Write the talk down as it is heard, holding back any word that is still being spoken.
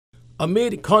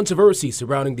Amid controversy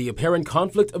surrounding the apparent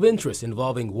conflict of interest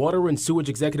involving Water and Sewage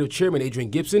Executive Chairman Adrian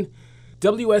Gibson,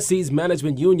 WSC's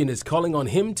Management Union is calling on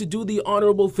him to do the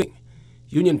honorable thing.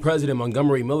 Union President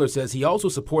Montgomery Miller says he also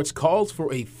supports calls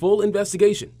for a full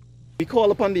investigation. We call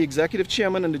upon the Executive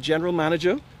Chairman and the General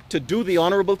Manager to do the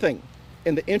honorable thing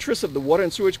in the interest of the Water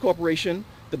and Sewage Corporation,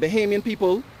 the Bahamian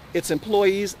people, its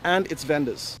employees, and its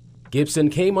vendors. Gibson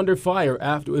came under fire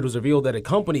after it was revealed that a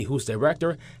company whose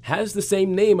director has the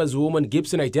same name as the woman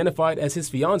Gibson identified as his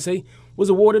fiancée was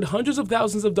awarded hundreds of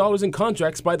thousands of dollars in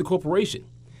contracts by the corporation.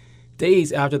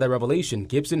 Days after that revelation,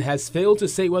 Gibson has failed to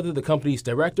say whether the company's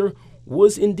director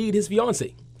was indeed his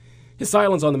fiancée. His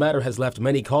silence on the matter has left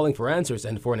many calling for answers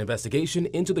and for an investigation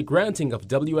into the granting of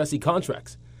WSC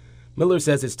contracts. Miller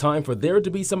says it's time for there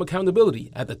to be some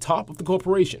accountability at the top of the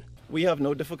corporation. We have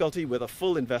no difficulty with a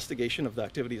full investigation of the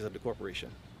activities of the corporation.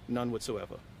 None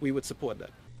whatsoever. We would support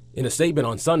that. In a statement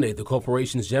on Sunday, the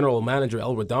corporation's general manager,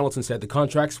 Elwood Donaldson, said the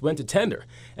contracts went to tender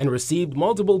and received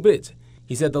multiple bids.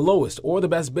 He said the lowest or the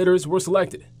best bidders were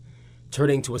selected.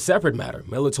 Turning to a separate matter,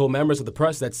 Miller told members of the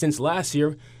press that since last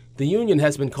year, the union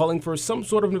has been calling for some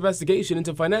sort of investigation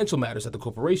into financial matters at the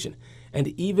corporation and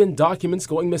even documents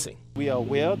going missing. We are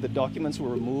aware the documents were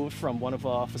removed from one of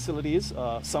our facilities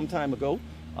some time ago.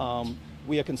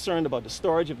 We are concerned about the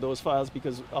storage of those files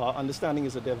because our understanding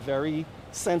is that they're very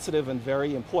sensitive and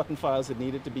very important files that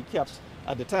needed to be kept.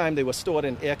 At the time, they were stored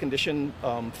in air-conditioned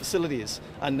facilities,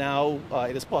 and now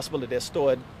it is possible that they're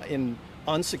stored in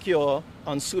unsecure,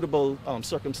 unsuitable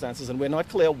circumstances, and we're not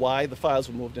clear why the files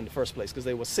were moved in the first place, because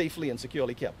they were safely and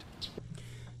securely kept.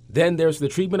 Then there's the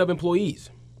treatment of employees.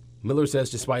 Miller says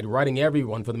despite writing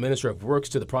everyone from the Minister of Works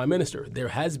to the Prime Minister, there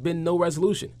has been no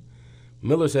resolution.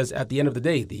 Miller says at the end of the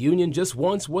day, the union just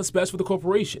wants what's best for the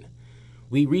corporation.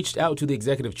 We reached out to the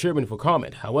executive chairman for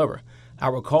comment. However,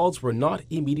 our calls were not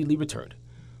immediately returned.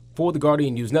 For the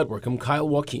Guardian News Network, I'm Kyle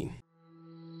Joaquin.